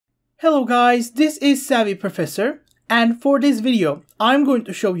Hello guys, this is Savvy Professor, and for this video I'm going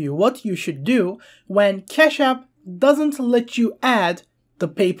to show you what you should do when Cash App doesn't let you add the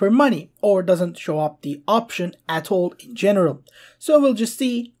paper money or doesn't show up the option at all in general. So we'll just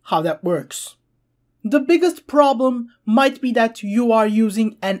see how that works. The biggest problem might be that you are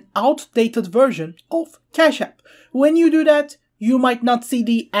using an outdated version of Cash App. When you do that, you might not see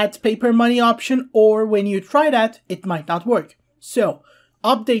the add paper money option, or when you try that, it might not work. So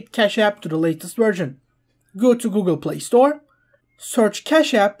update Cash App to the latest version. Go to Google Play Store, search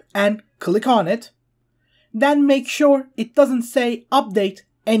Cash App and click on it. Then make sure it doesn't say update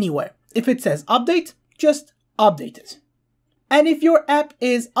anywhere. If it says update, just update it. And if your app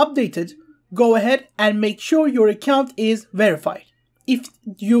is updated, go ahead and make sure your account is verified. If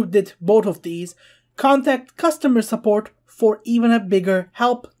you did both of these, contact customer support for even a bigger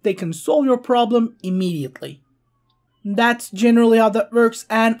help. They can solve your problem immediately. That's generally how that works,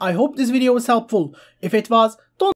 and I hope this video was helpful. If it was, don't